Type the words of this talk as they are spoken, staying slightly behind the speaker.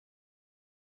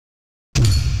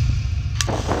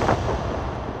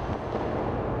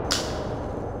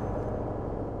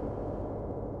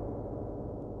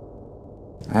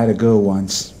I had a girl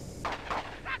once.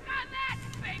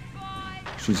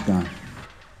 She's gone.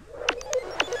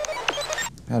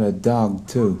 Had a dog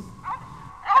too.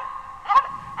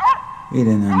 He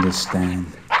didn't understand.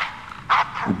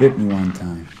 He bit me one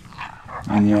time.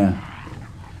 And yeah,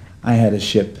 I had a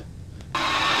ship.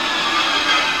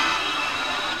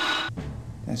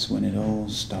 That's when it all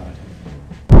started.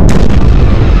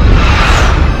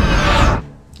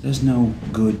 There's no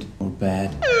good or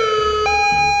bad.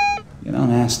 You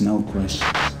don't ask no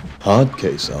questions. Hard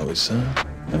case, are we, sir?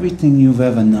 Everything you've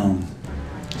ever known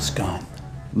is gone.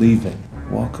 Leave it.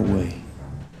 Walk away.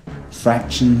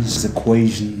 Fractions,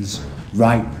 equations,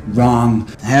 right, wrong,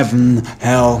 heaven,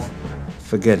 hell.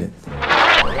 Forget it.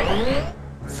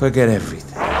 Forget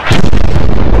everything.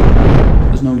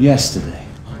 There's no yesterday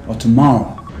or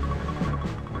tomorrow.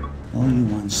 All you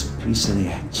want's a piece of the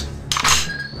action.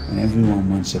 And everyone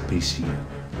wants a piece of you.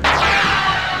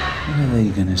 What are they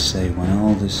gonna say when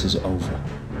all this is over?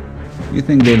 You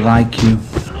think they like you?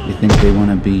 You think they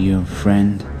want to be your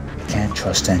friend? You can't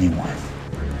trust anyone.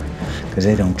 Because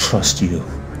they don't trust you.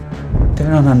 They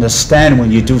don't understand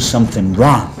when you do something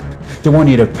wrong. They want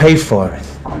you to pay for it.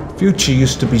 Future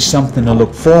used to be something to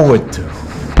look forward to.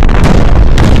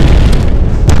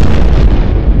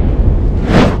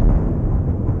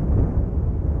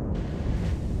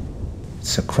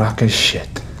 It's a crock of shit.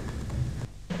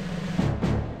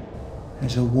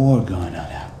 There's a war going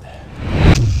on out there.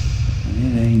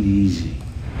 And it ain't easy.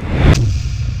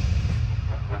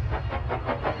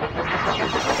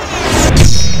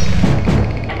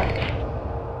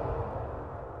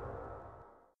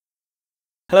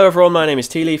 Hello everyone, my name is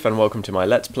T-Leaf and welcome to my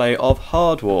Let's Play of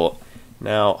Hardwar.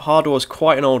 Now, Hardwar is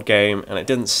quite an old game and it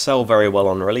didn't sell very well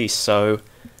on release, so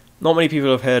not many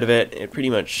people have heard of it. It pretty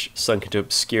much sunk into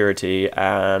obscurity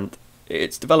and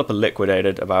its developer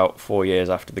liquidated about 4 years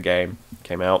after the game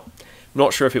came out. I'm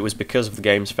not sure if it was because of the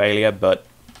game's failure, but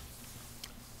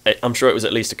I'm sure it was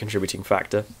at least a contributing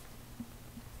factor.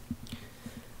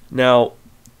 Now,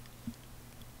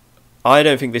 I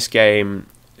don't think this game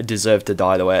deserved to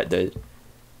die the way it did.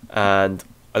 And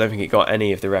I don't think it got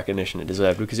any of the recognition it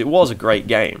deserved, because it was a great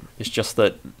game. It's just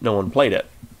that no one played it.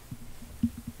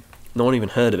 No one even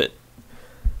heard of it.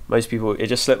 Most people, it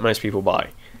just slipped most people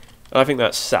by. And I think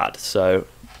that's sad, so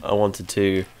I wanted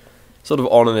to sort of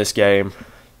honour this game,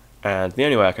 and the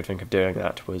only way I could think of doing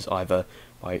that was either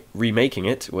by remaking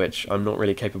it, which I'm not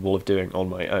really capable of doing on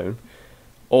my own,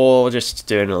 or just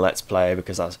doing a Let's Play,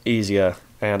 because that's easier,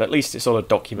 and at least it sort of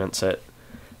documents it.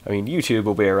 I mean, YouTube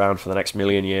will be around for the next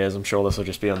million years. I'm sure this will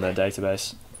just be on their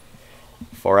database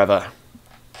forever.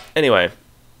 Anyway,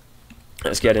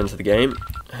 let's get into the game.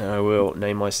 I will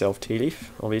name myself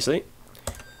T-Leaf, obviously.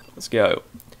 Let's go.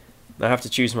 I have to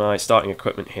choose my starting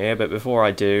equipment here, but before I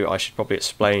do, I should probably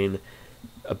explain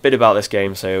a bit about this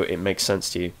game so it makes sense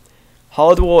to you.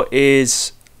 Hardwar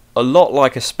is a lot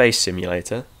like a space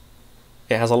simulator.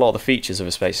 It has a lot of the features of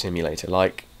a space simulator,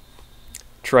 like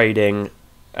trading.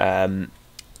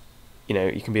 You know,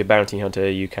 you can be a bounty hunter,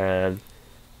 you can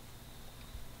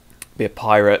be a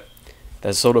pirate.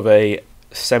 There's sort of a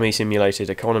semi-simulated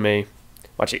economy.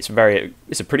 Actually,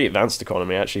 it's a pretty advanced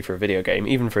economy actually for a video game.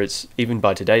 Even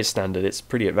by today's standard, it's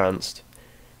pretty advanced.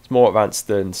 It's more advanced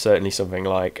than certainly something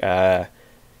like trying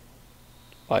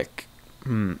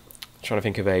to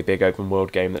think of a big open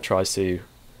world game that tries to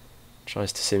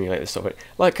simulate this sort of thing,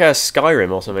 like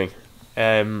Skyrim or something.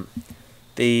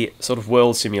 The sort of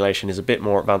world simulation is a bit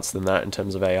more advanced than that in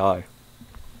terms of AI.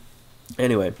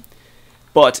 Anyway,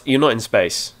 but you're not in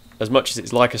space. As much as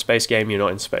it's like a space game, you're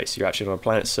not in space. You're actually on a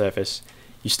planet's surface.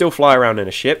 You still fly around in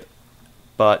a ship,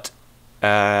 but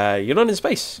you're not in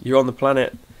space. You're on the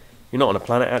planet. You're not on a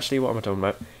planet, actually. What am I talking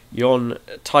about? You're on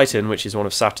Titan, which is one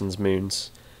of Saturn's moons,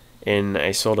 in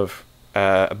a sort of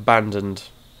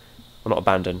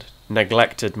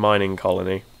neglected mining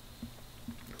colony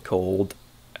called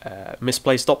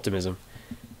Misplaced Optimism,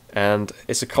 and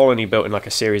it's a colony built in like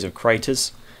a series of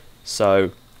craters,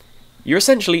 so you're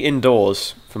essentially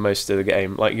indoors for most of the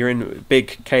game. Like, you're in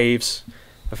big caves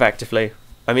effectively.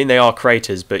 I mean, they are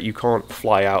craters, but you can't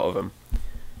fly out of them.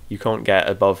 You can't get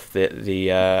above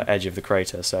the edge of the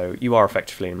crater, so you are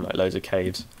effectively in like loads of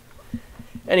caves.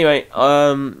 Anyway,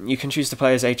 you can choose to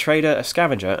play as a trader, a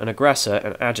scavenger, an aggressor,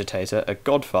 an agitator, a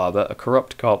godfather, a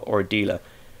corrupt cop, or a dealer.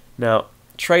 Now,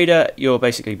 trader, you're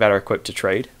basically better equipped to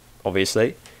trade,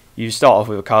 obviously. You start off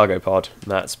with a cargo pod,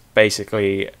 and that's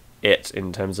basically it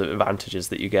in terms of advantages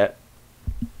that you get.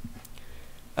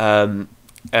 And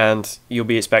you'll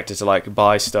be expected to like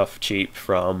buy stuff cheap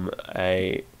from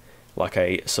a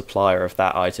supplier of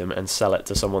that item and sell it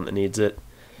to someone that needs it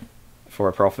for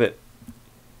a profit.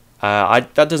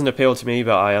 That doesn't appeal to me,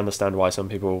 but I understand why some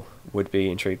people would be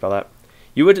intrigued by that.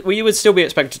 You would still be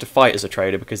expected to fight as a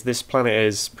trader because this planet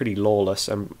is pretty lawless,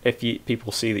 and if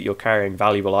people see that you're carrying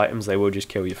valuable items, they will just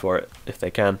kill you for it if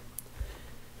they can.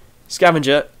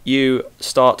 Scavenger, you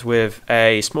start with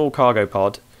a small cargo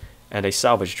pod and a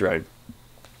salvage drone.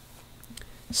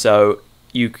 So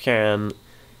you're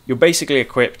basically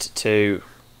equipped to,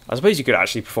 I suppose you could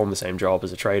actually perform the same job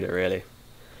as a trader, really.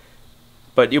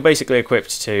 But you're basically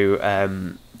equipped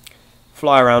to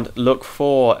fly around, look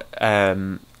for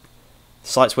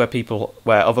sites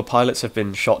where other pilots have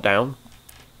been shot down,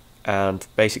 and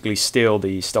basically steal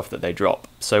the stuff that they drop.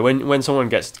 So when someone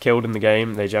gets killed in the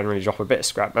game, they generally drop a bit of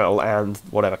scrap metal and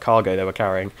whatever cargo they were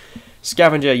carrying.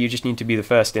 Scavenger, you just need to be the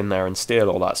first in there and steal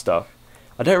all that stuff.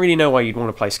 I don't really know why you'd want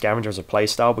to play Scavenger as a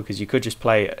playstyle, because you could just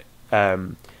play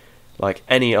like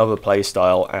any other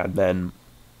playstyle, and then,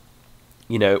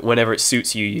 you know, whenever it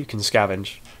suits you, you can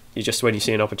scavenge. It's just when you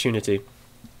see an opportunity.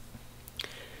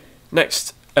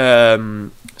 Next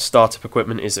startup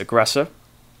equipment is Aggressor.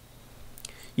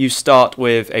 You start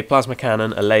with a plasma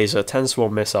cannon, a laser, 10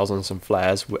 swarm missiles, and some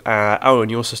flares.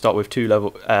 And you also start with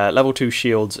level 2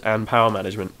 shields and power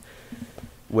management.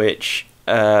 Which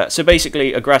so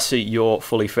basically, Aggressor, you're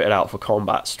fully fitted out for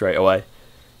combat straight away.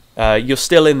 You're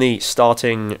still in the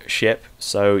starting ship,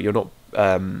 so you're not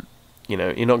you're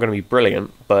not going to be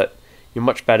brilliant, but you're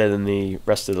much better than the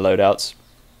rest of the loadouts.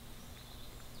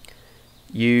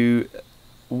 You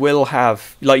will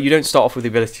have, you don't start off with the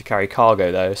ability to carry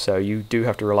cargo though, so you do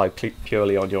have to rely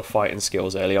purely on your fighting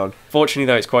skills early on. Fortunately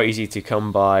though, it's quite easy to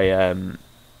come by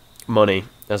money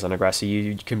as an aggressor.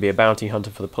 You can be a bounty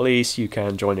hunter for the police, you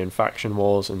can join in faction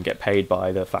wars and get paid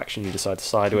by the faction you decide to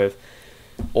side with,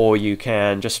 or you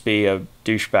can just be a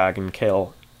douchebag and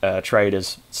kill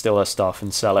traders, steal their stuff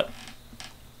and sell it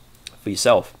for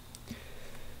yourself.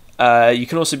 You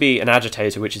can also be an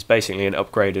agitator, which is basically an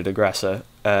upgraded aggressor,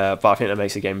 but I think that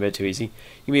makes the game a bit too easy.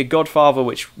 You can be a godfather,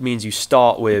 which means you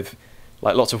start with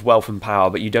lots of wealth and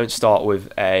power, but you don't start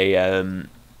with a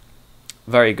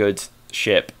very good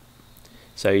ship.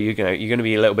 So you're going to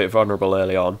be a little bit vulnerable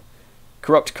early on.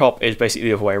 Corrupt cop is basically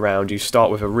the other way around. You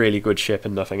start with a really good ship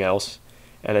and nothing else.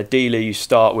 And a dealer, you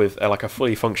start with a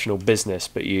fully functional business,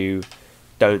 but you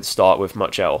don't start with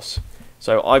much else.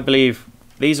 So I believe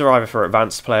these are either for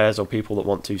advanced players or people that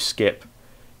want to skip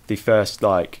the first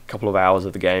couple of hours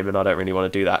of the game, and I don't really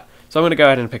want to do that. So I'm going to go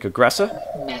ahead and pick Aggressor.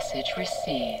 Message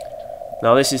received.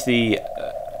 Now this is the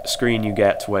screen you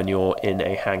get when you're in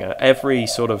a hangar. Every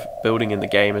sort of building in the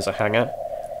game is a hangar.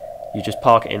 You just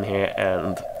park it in here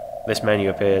and this menu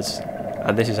appears,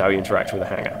 and this is how you interact with a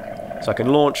hangar. So I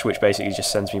can launch, which basically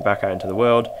just sends me back out into the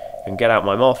world, and get out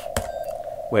my Moth,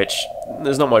 which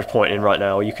there's not much point in right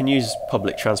now. You can use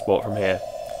public transport from here.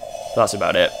 That's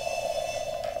about it.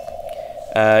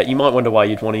 You might wonder why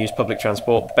you'd want to use public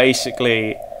transport.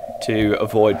 Basically, to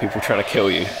avoid people trying to kill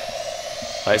you.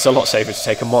 It's a lot safer to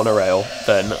take a monorail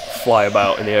than fly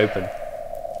about in the open.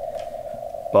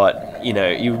 But,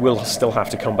 you will still have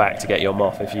to come back to get your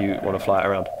Moth if you want to fly it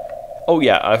around. Oh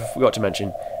yeah, I forgot to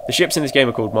mention, the ships in this game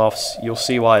are called Moths. You'll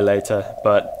see why later,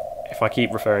 but if I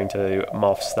keep referring to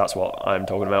Moths, that's what I'm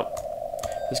talking about.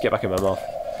 Let's get back in my Moth.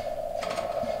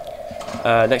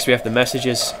 Next we have the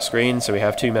messages screen, so we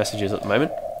have 2 messages at the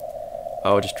moment.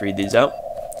 I'll just read these out.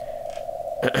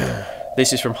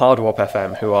 This is from Hardwar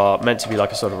FM, who are meant to be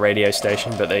like a sort of radio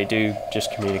station, but they do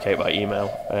just communicate by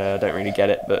email. I don't really get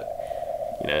it, but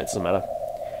it doesn't matter.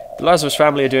 The Lazarus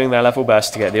family are doing their level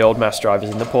best to get the old mass drivers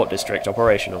in the port district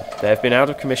operational. They have been out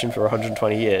of commission for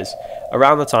 120 years,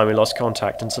 around the time we lost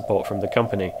contact and support from the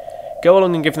company. Go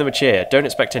along and give them a cheer. Don't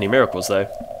expect any miracles though.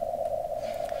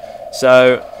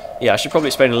 So yeah, I should probably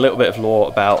explain a little bit of lore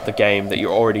about the game that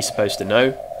you're already supposed to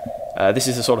know. This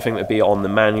is the sort of thing that would be on the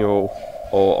manual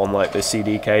or on the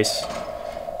CD case.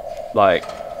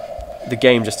 The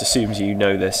game just assumes you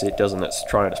know this, it doesn't. Let's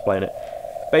try and explain it.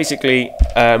 Basically,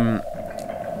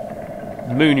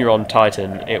 the moon you're on,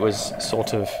 Titan, it was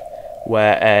sort of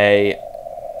where a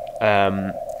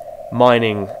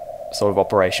mining sort of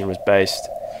operation was based,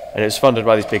 and it was funded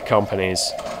by these big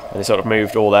companies, and they sort of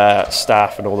moved all their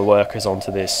staff and all the workers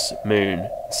onto this moon,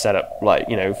 set up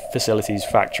facilities,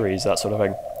 factories, that sort of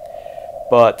thing.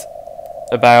 But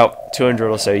about 200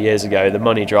 or so years ago, the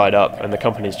money dried up and the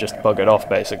companies just buggered off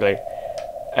basically,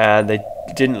 and they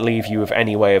didn't leave you with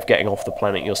any way of getting off the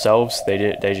planet yourselves. They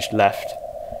just left.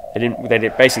 They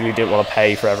basically didn't want to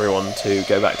pay for everyone to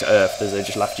go back to Earth, as they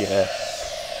just left you here.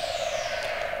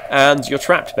 And you're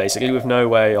trapped basically with no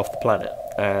way off the planet.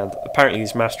 And apparently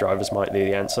these mass drivers might be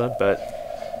the answer, but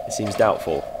it seems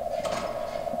doubtful.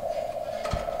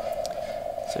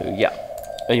 So yeah,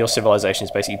 and your civilization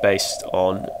is basically based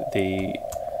on the...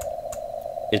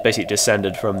 is basically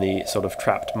descended from the sort of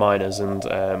trapped miners and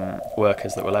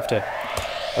workers that were left here.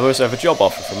 And we also have a job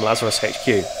offer from Lazarus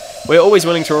HQ. We are always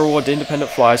willing to reward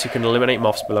independent flyers who can eliminate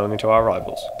moths belonging to our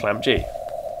rivals, Clamp G.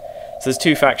 So there's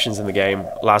two factions in the game,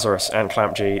 Lazarus and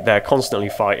Clamp G. They're constantly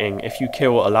fighting. If you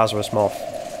kill a Lazarus moth,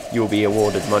 you'll be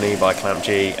awarded money by Clamp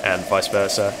G and vice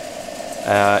versa.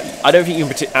 I don't think you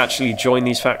can actually join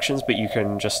these factions, but you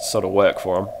can just sort of work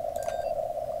for them.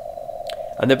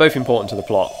 And they're both important to the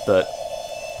plot, that,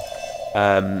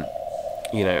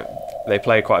 you know, they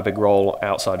play quite a big role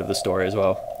outside of the story as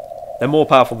well. They're more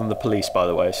powerful than the police, by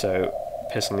the way, so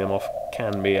pissing them off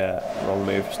can be a wrong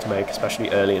move to make, especially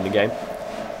early in the game.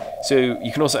 So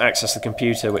you can also access the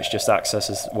computer, which just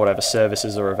accesses whatever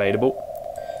services are available.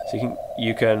 So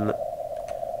you can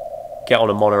get on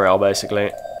a monorail,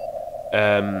 basically,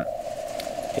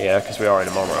 here, because we are in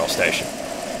a monorail station.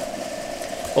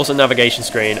 Also navigation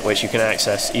screen, which you can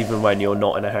access even when you're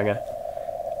not in a hangar.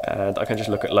 And I can just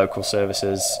look at local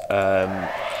services,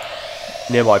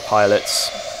 nearby pilots.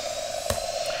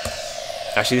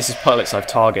 Actually, this is pilots I've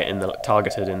targeted in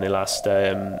the last,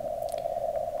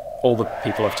 all the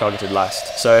people I've targeted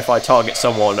last. So if I target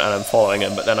someone and I'm following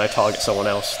them, but then I target someone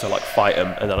else to like fight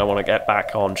them, and then I want to get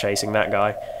back on chasing that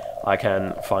guy, I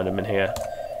can find them in here.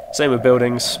 Same with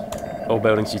buildings, all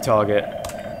buildings you target,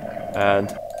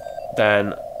 and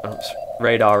then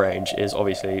radar range is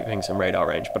obviously things in radar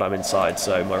range, but I'm inside,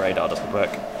 so my radar doesn't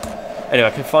work. Anyway,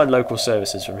 I can find local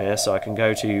services from here, so I can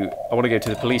go to... I want to go to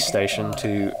the police station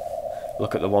to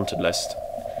look at the wanted list.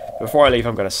 Before I leave,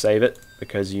 I'm going to save it,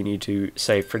 because you need to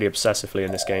save pretty obsessively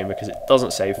in this game, because it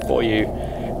doesn't save for you,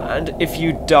 and if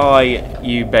you die,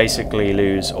 you basically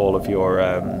lose all of your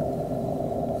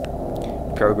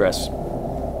progress.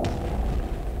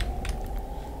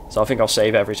 So I think I'll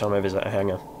save every time I visit a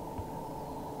hangar.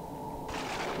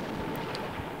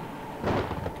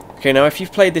 Okay, now if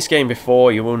you've played this game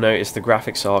before, you will notice the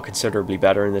graphics are considerably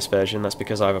better in this version. That's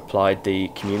because I've applied the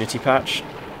community patch.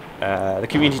 The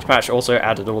community patch also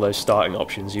added all those starting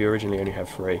options. You originally only have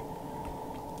 3.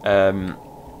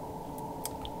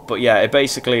 But yeah, it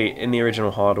basically, in the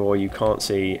original Hardwar, you can't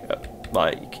see,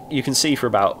 like, you can see for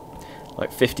about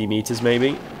like 50 meters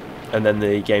maybe, and then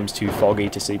the game's too foggy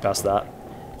to see past that.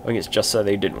 I think it's just so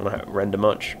they didn't want to render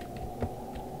much.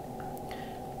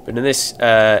 But in this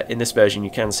version, you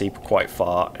can see quite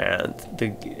far, and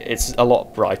it's a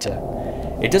lot brighter.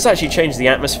 It does actually change the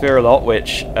atmosphere a lot,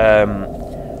 which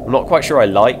I'm not quite sure I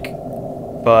like,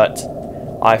 but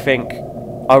I think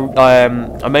I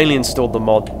mainly installed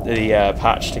the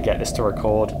patch to get this to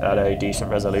record at a decent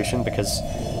resolution, because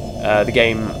the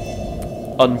game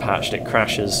unpatched, it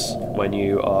crashes when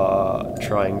you are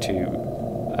trying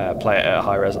to play it at a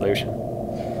high resolution.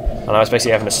 And I was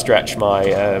basically having to stretch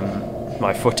my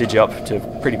my footage up to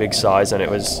a pretty big size, and it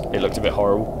looked a bit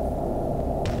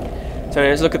horrible. So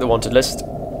let's look at the wanted list,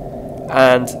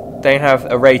 and they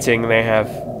have a rating, they have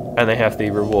the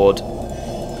reward.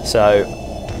 So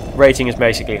rating is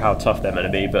basically how tough they're meant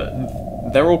to be,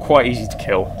 but they're all quite easy to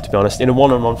kill, to be honest. In a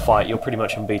one-on-one fight, you're pretty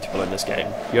much unbeatable in this game.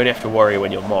 You only have to worry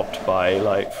when you're mobbed by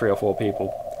like 3 or 4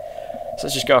 people. So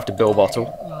let's just go after Bill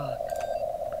Bottle.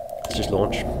 Let's just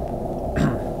launch.